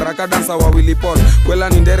amepararaka dansa wa Willy Paul. Kwela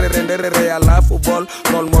ni nderere ya lafu ball.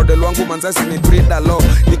 Role model wangu manzasi ni Frida Lo.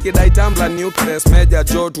 Nikidai tambla new press Meja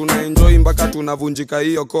Joe. Tuna enjoy mpaka tunavunjika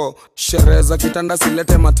hiyo ko. Sherehe za kitanda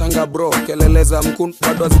silete matanga bro. Kelele za mkun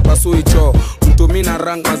bado hazipasui choo. Mtumi na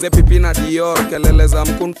rank maze pipi na Dior. Kelele za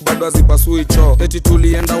mkun bado hazipasui choo. Eti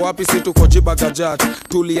tulienda wapi si tuko jibagajat.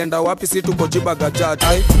 Tulienda wapi si tuko jibagajat.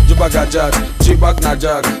 Ay jibagajat, jibag na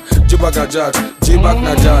jag. Jibagajat, jibag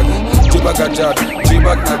na jag. Jibagajat,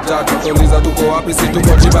 jibag na jag. Tuliza tuko wapi si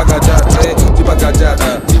tuko jibagajat. Ay jibagajat,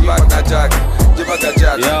 jibag na jag.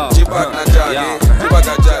 Jibagajat, jibag na jag.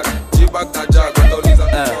 Jibagajat, jibag na jag. Tuliza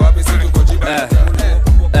tuko wapi si tuko jibagajat.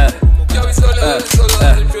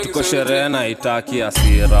 Tuko sherehe na haitaki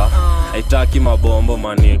hasira, haitaki mabombo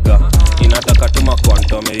maniga. Inataka tuma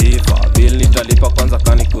quantum eiva. Bill nitalipa kwanza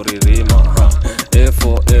kani kuririma.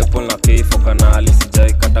 Efo, Apple na Keifo kanali.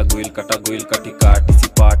 Sijai katagwil katikati.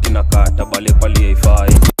 Sipati na kata bale pali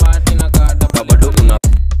haifai. Kabado una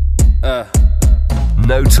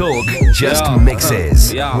No talk, just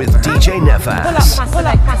mixes with DJ Nephas.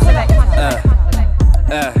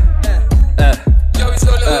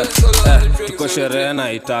 Tuko sherehe na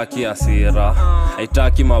haitaki hasira,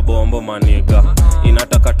 haitaki mabombo maniga.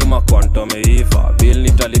 Inataka tuma quantum eiva. Bill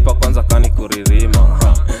nitalipa kwanza kani kuririma.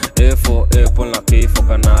 Efo, Apple na Keifo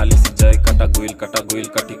kanali. Sijai katagwil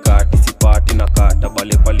katikati. Sipati na kata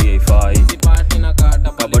bale pali haifai.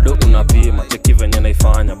 Kabado unapima cheki venye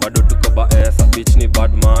naifanya. Bado tuko baesa bitch ni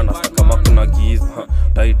bad manners. Kama kuna giza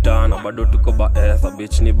taitana. Bado tuko baesa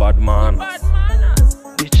bitch ni bad manners.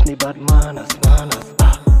 Bitch ni bad manners, manners.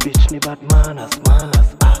 Bitch ni bad manners, manners.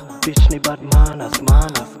 Bitch ni bad manners,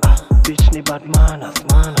 manners. Bitch ni bad manners,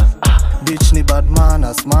 manners. Bitch ni bad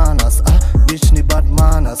manners, manners. Bitch ni bad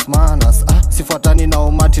manners, manners. Sifuatani na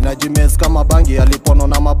umati na jimez kama bangi. Alipono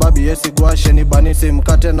na mababi yesi guashe ni banisi.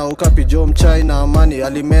 Mkate na ukapi jo mchai na amani.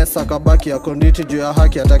 Alimesa kabaki ya konditi juu ya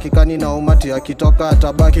haki. Atakikani na umati akitoka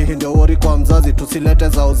atabaki. Hindio wori kwa mzazi tusilete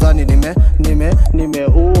za uzani.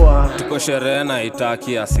 Nimeua. Tuko sherehe na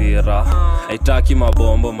haitaki hasira, haitaki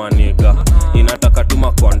mabombo maniga. Inataka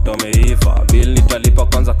tuma quantum eiva. Bill nitalipa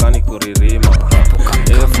kwanza kani kuririma.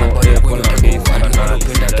 Efo, Apple na Keifo kanali.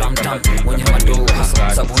 Mwenye madoha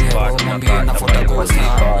sabuni ya roho mwambie nafuata gozi.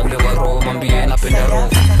 Ule wa roho mwambie napenda roho.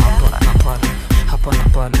 Hapa na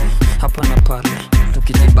pale, hapa na pale.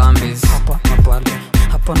 Tukijibambes hapa na pale,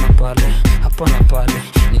 hapa na pale, hapa na pale.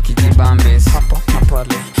 Nikijibambes hapa na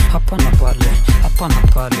pale, hapa na pale, hapa na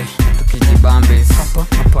pale. Tukijibambes hapa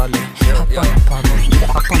na pale, hapa na pale,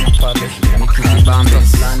 hapa na pale.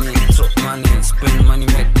 Nikijibambes money, spend money,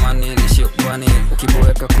 make money, nisho money.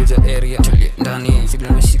 Ukiboeka kuja area tulie ndani.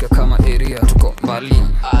 Signal meshika kama area tuko mbali.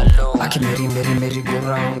 Akimeri meri go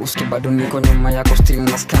round. Uski bado niko nyuma yako still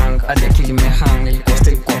na skang. Adi akili mehang nilikuwa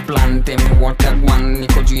still kwa plan. Tell me what I want,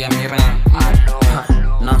 niko juu ya miran.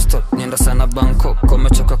 Non-stop nienda sana Bangkok.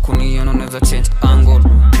 Komechoka kuniona unaweza change angle.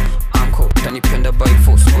 Tanipenda by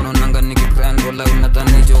force. Unaonanga nikigrand wala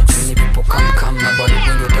unadhani jokes. Nipipo kam na bado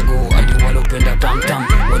wendo tago. Adi wala upenda tam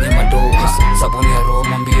wenye madoha sabuni ya roho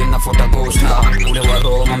mwambie nafuata ghost. Ule wa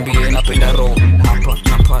roho mwambie napenda roho. Hapa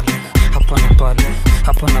na pale, hapa na pale,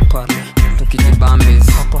 hapa na pale. Tukijibambes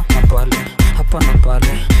hapa na pale, hapa na pale,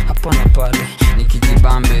 hapa na pale.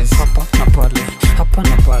 nikijibambes hapa na pale, hapa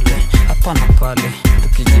na pale, hapa na pale,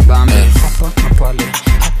 tukijibambes hapa na pale,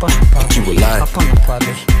 hapa na pale, hapa na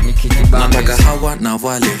pale, nikijibambes. Nataka hawa na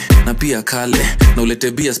wale na pia kale, na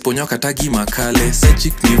ulete bia sponyoka tagi makale.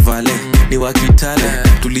 Sechik ni vale, ni wakitale,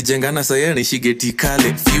 tulijengana saya ni shigeti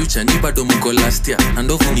kale. Future ni bado mko last year, na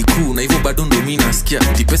ndovu ni kuu na hivyo bado ndo mimi nasikia.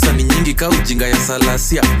 Tipesa ni nyingi ka ujinga ya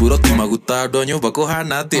salasia, buroti magutado nyoba ko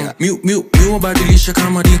hanatea. Miu badilisha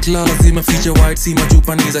kama dikla, lazima feature white, si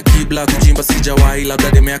machupa ni za kibla. Kujimba sijawahi,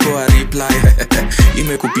 labda deme yako a reply.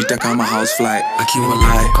 Imekupita kama housefly, akiwa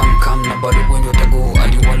lie. Kam na bado wenye watago,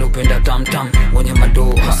 aliwale upenda tam wenye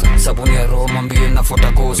madoha. Sabuni ya roho mambie na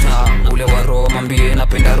fota ghost, na ule wa roho mambie na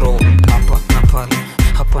penda roho. Hapa na pale,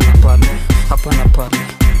 hapa na pale, hapa na pale,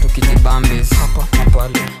 tukijibambes hapa na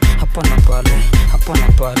pale, hapa na pale, hapa na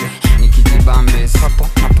pale, nikijibambes hapa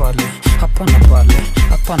na pale, hapa na pale,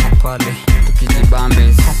 hapa na pale,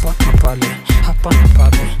 tukijibambes hapa na pale, hapa na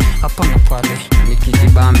pale, hapa na pale,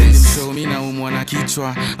 nikijibambes. So mimi naumwa na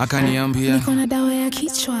kichwa, akaniambia niko na dawa ya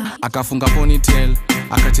kichwa. Akafunga ponytail,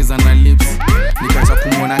 akacheza na lips, nikaanza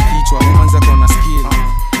kumwona kichwa. Umanza kona skill,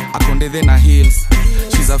 akondethe na heels.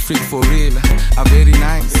 She's a freak for real, a very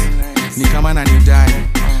nice. Ni kama nanidai,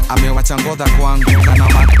 amewacha ngodha kwangu, kana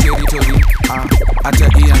mark territory. Ata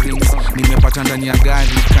earrings, nimepata ndani ya gari,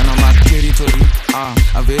 kana mark territory.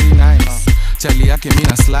 A very nice, chali yake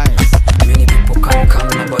mina slice. Many people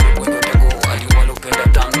come na bado wenye watago, aliwale upenda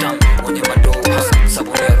tam wenye madoha.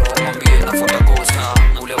 Sabuni ya roho mambie na fota ghost,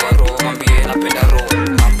 na ule wa roho mambie na penda roho.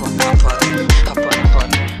 Hapa na pale, hapa na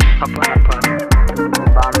pale, hapa na pale.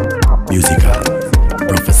 Musical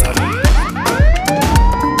Professor.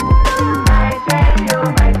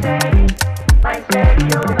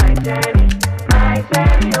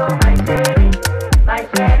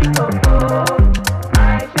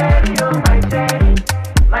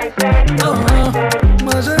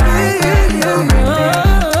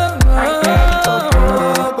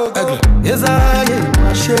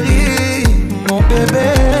 Ma chérie, mon bébé,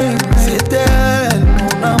 c'est elle,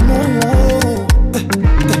 mon amour.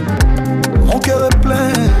 Mon cœur est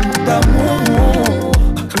plein d'amour,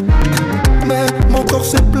 mais mon corps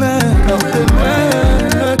c'est plein dans tes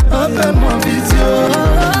mains. Appelle-moi vision.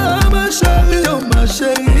 Ma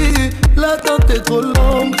chérie, l'attente est trop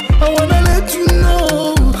longue. I wanna let you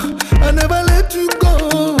know, I never let you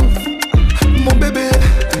go. Mon bébé,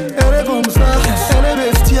 elle est comme ça, elle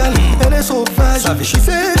est bestiale, elle est sauvage. She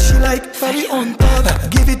say she like Fari on top.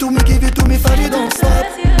 Give it to me, Fari don't stop.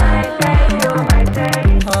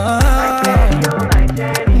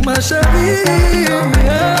 Ma chérie,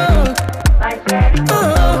 yeah.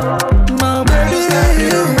 Ma baby,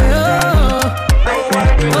 yeah.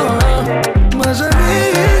 Ma chérie,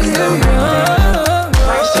 yeah.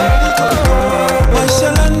 Maisha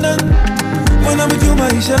London, when I'm with you,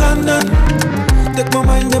 Maisha London. Take my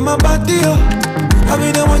mind and my body, oh. I'll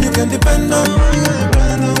be the one you can depend on,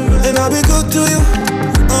 and I'll be good to you.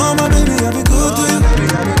 Oh my baby, I'll be good to you.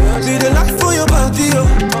 Be the light for your body, oh.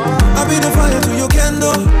 I'll be the fire to your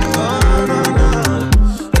candle.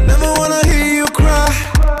 I never wanna hear you cry.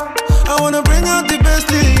 I wanna bring out the best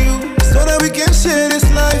in you, so that we can share this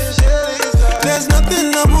life. There's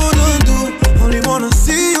nothing I wouldn't do. Only wanna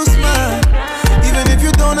see you smile, even if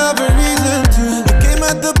you don't have a reason to. You came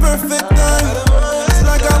at the perfect time. It's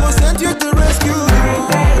like I was sent here to rescue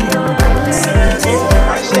you.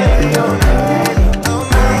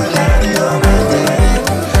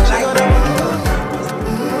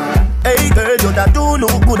 Hey girl, you that do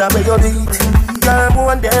look good at where you beat. Girl,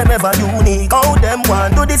 one them ever unique. All them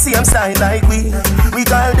want do the same style like we. We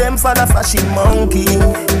call them for the fashion monkey.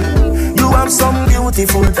 You have some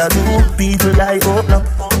beautiful tattoo, people like up now.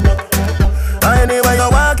 Anyway you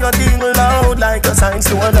walk your thing loud like a sign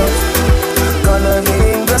to a love.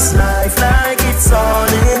 Coloring this life like it's all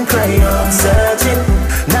in crayon. Searching,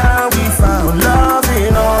 now we found love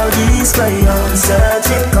in all these crayons.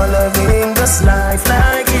 Searching, coloring this life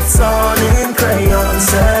like it's all in crayon.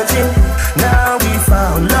 Searching, now we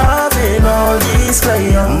found love in all these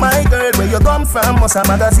crayons. My girl, where you come from, must a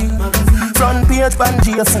magazine. Front page,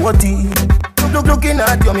 Pangea 40. Looking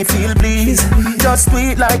at you, me feel please. Just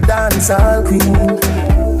sweet like dancehall queen.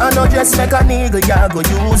 I know just make a nigga ya go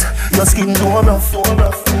use. Your skin too rough.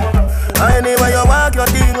 Anyway you walk your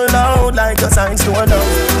thing loud like your signs to a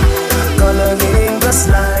love. Coloring this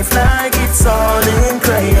life like it's all in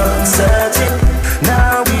crayon. Searching,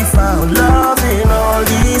 now we found love in all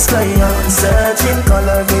these crayons. Searching,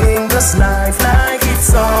 coloring this life like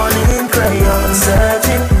it's all in crayon.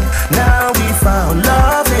 Searching, now we found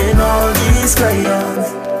love in all these crayons.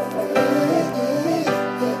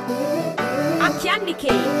 I can't the K.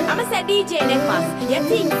 I'ma say DJ Nephas. You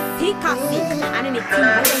think he can sick, and then the thing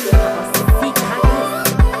I tell you about sick and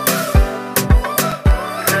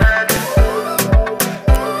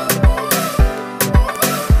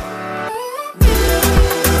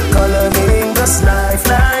Coloring this life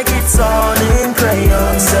like it's all in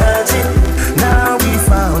crayon. Searching, now we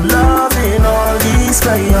found love in all these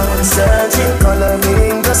crayons. Searching,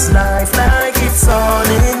 coloring this life like it's all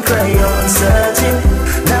in crayon. Searching,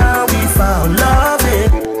 now we found love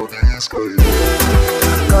in all these crayons.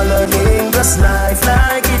 Coloring this life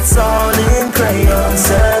like it's all in crayon.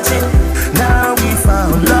 Searching, now we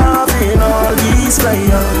found love in all these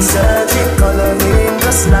crayons. Searching, coloring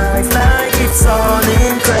this life like it's all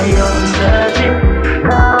in crayon. Searching,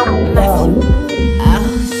 now we found.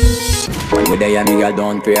 When we there, me girl,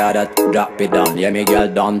 don't fear that. Drop it down, yeah, me girl,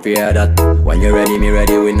 don't fear that. When you ready, me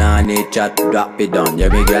ready, we nah need chat. Drop it down, yeah,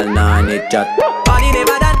 me girl, nah need chat. Body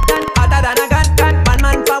never done, hotter than a gun. One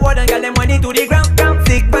man forward and girl, them money to the ground.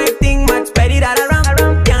 Sick vibe thing, much spread it all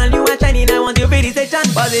around. Girl, you are shining, I want you for the station.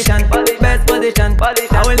 Position, best position.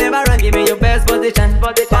 I will never run, give me your best position.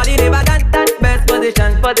 Body never done, best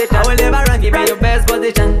position. I will never run, give me your best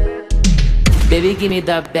position. Baby, give me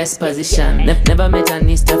that best position. Never met an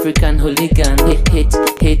East African hooligan. Hit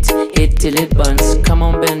till it burns. Come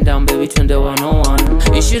on, bend down, baby, turn the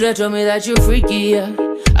 101. You should've told me that you're freaky, yeah.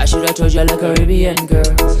 I should've told you like a Caribbean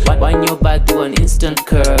girl. Wind your back to an instant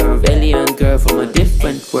curve. Alien girl from a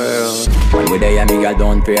different world. When we there, yeah, me girl,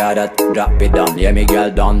 don't fear that. Drop it down, yeah, me girl,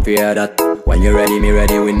 don't fear that. When you ready, me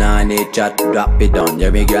ready, we nah need chat. Drop it down,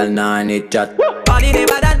 yeah, me girl, nah need chat. Body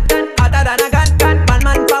never done, hotter than a gun. One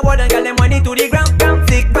man forward and girl, them money to the ground.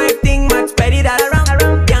 Sick vibe thing, much spread it all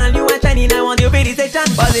around. Girl, you are shining, I want you for the station.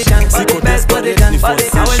 Position, best position. I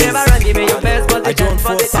will never run, give me your best position. I don't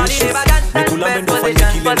force issues.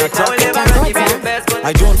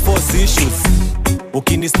 I don't force issues.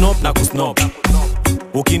 Ukini snop na kusnop,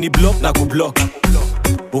 ukini block na kublock,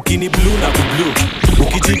 ukini blue na kublu,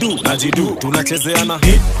 ukijidu na jidu. Tunachezeana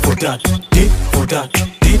hit for that, hit for that,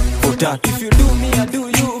 hit for that. If you do me, I do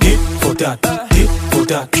you. Hit for that, hit for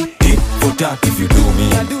that, hit for that. If you do me,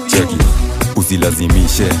 check it.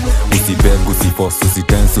 Usilazimishe, usibeg, usifos,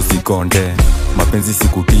 usitense, usikonde. Mapenzi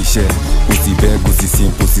sikutishe, usibeg,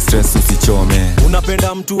 usisimpu, usistress, usichome.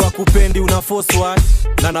 Unapenda mtu akupendi, una force one.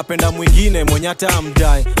 Na napenda mwingine mwenye hata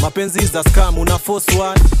amdai. Mapenzi za scam, una force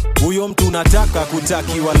one. Huyo mtu unataka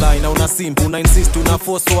kutaki walai. Na una simp, una insist, una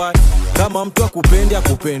force one. Kama mtu akupendi,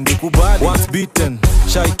 akupendi, kubali. Once beaten,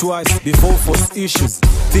 shy twice, before force issues.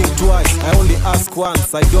 Think twice, I only ask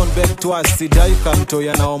once, I don't beg twice. Sidai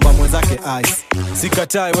kamtoya naomba mwenzake ice.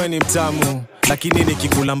 Sikatai we ni mtamu, lakini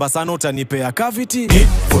nikikulamba sana utanipea cavity. Hit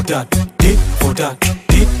for that, hit for that,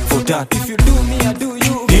 hit for that. If you do me, I do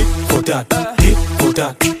you. Hit for that, hit for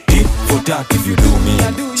that, hit for that. If you do me,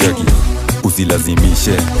 check it.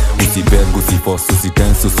 Usilazimishe, usibeg, usifos,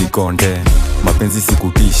 usitense, usikonde. Mapenzi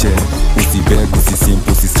sikutishe, usibeg,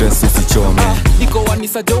 usisimpu, usistress, usichome. Niko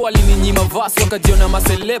wanisa jo walininyima vasi, wakajiona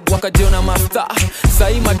maseleb, wakajiona master.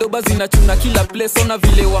 Sahi madoba zinachuna kila place, ona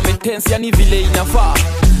vile wametense, yani vile inafaa.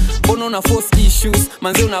 Bono na force issues,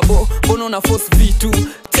 manze unabo, bono na force vitu.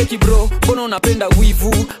 Cheki bro, bono unapenda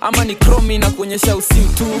wivu, ama ni chrome na kuonyesha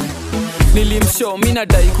usimtu. Nilimshow, mina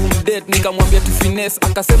dai kumdate, nikamwambia tu finesse,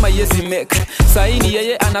 akasema yesi make. Saini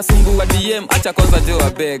yeye anasumbua DM, acha kwanza jo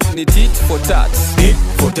abeg. Ni tit for tat. Tit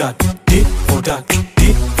for tat, tit for tat,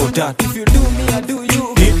 tit for tat. If you do me, I do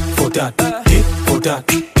you. Tit for tat, tit for tat,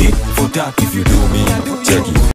 tit for tat. If you do me, check it.